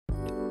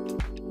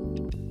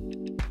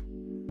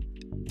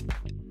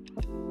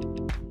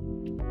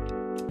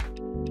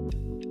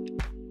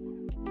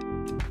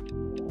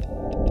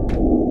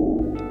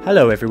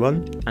Hello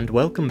everyone, and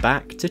welcome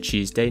back to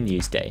Tuesday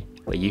Newsday,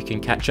 where you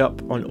can catch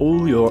up on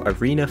all your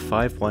Arena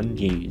 5.1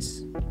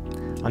 news.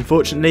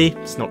 Unfortunately,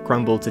 it's not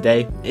Crumble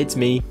today, it's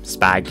me,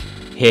 Spag,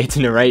 here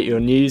to narrate your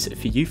news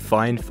for you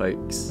fine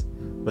folks.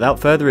 Without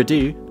further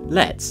ado,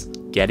 let's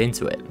get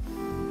into it.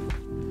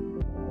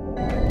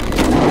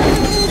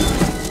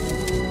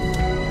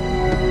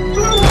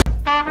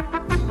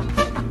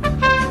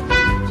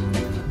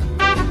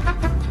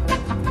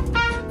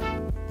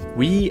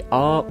 We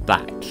are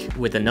back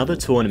with another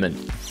tournament,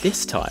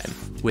 this time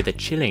with a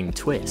chilling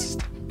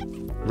twist.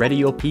 Ready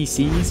your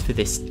PCs for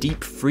this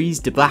deep freeze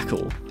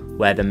debacle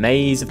where the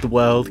maze of the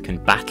world can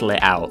battle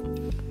it out.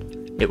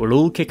 It will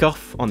all kick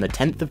off on the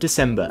 10th of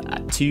December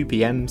at 2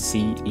 PM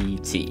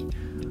CET.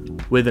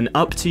 With an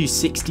up to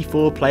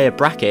 64 player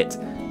bracket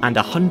and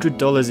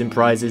 $100 in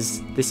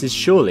prizes, this is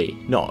surely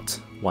not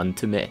one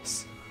to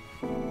miss.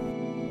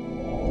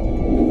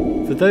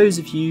 For those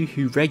of you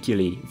who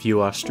regularly view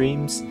our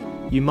streams,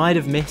 you might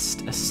have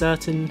missed a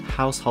certain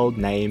household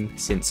name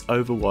since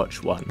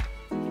Overwatch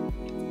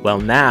 1. Well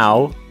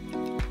now,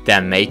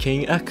 they're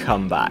making a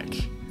comeback.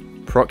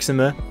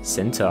 Proxima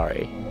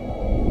Centauri.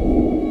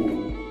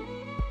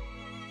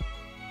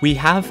 We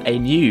have a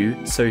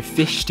new,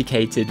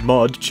 sophisticated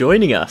mod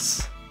joining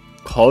us.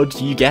 Could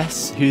you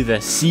guess who the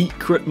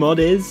secret mod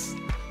is?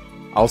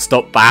 I'll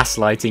stop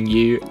gaslighting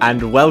you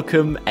and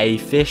welcome a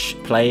fish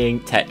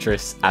playing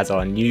Tetris as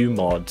our new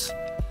mod.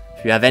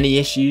 If you have any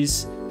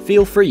issues,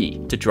 feel free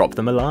to drop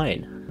them a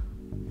line.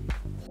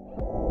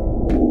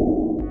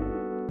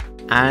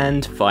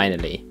 And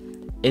finally,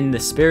 in the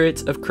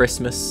spirit of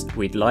Christmas,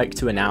 we'd like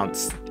to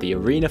announce the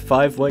Arena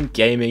 5.1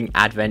 Gaming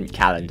Advent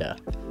Calendar.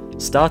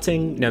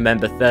 Starting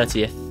November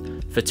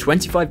 30th, for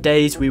 25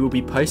 days we will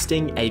be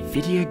posting a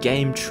video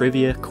game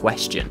trivia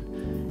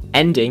question,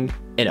 ending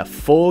in a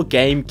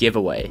 4-game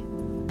giveaway.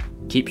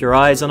 Keep your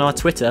eyes on our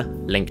Twitter,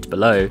 linked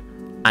below,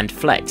 and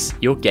flex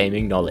your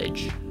gaming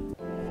knowledge.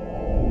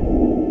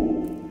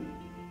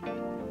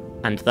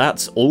 And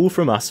that's all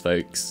from us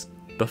folks.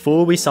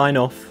 Before we sign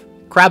off,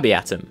 Krabby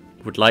Atom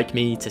would like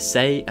me to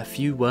say a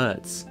few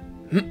words.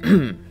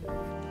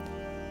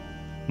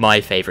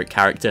 My favourite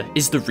character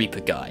is the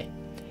Reaper guy.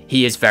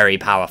 He is very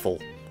powerful.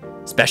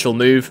 Special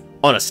move,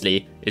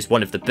 honestly, is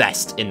one of the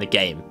best in the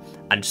game.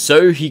 And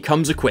so he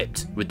comes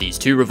equipped with these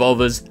 2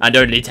 revolvers and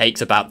only takes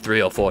about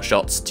 3 or 4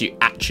 shots to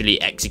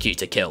actually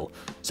execute a kill.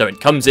 So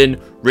it comes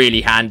in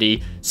really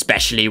handy,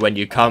 especially when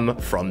you come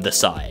from the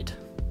side.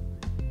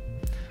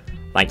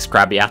 Thanks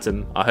Krabby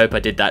Atom, I hope I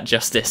did that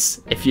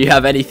justice. If you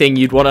have anything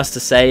you'd want us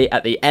to say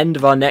at the end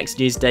of our next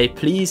Newsday,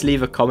 please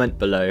leave a comment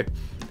below.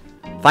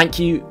 Thank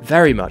you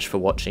very much for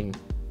watching,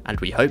 and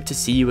we hope to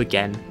see you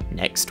again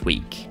next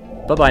week.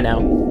 Bye bye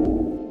now.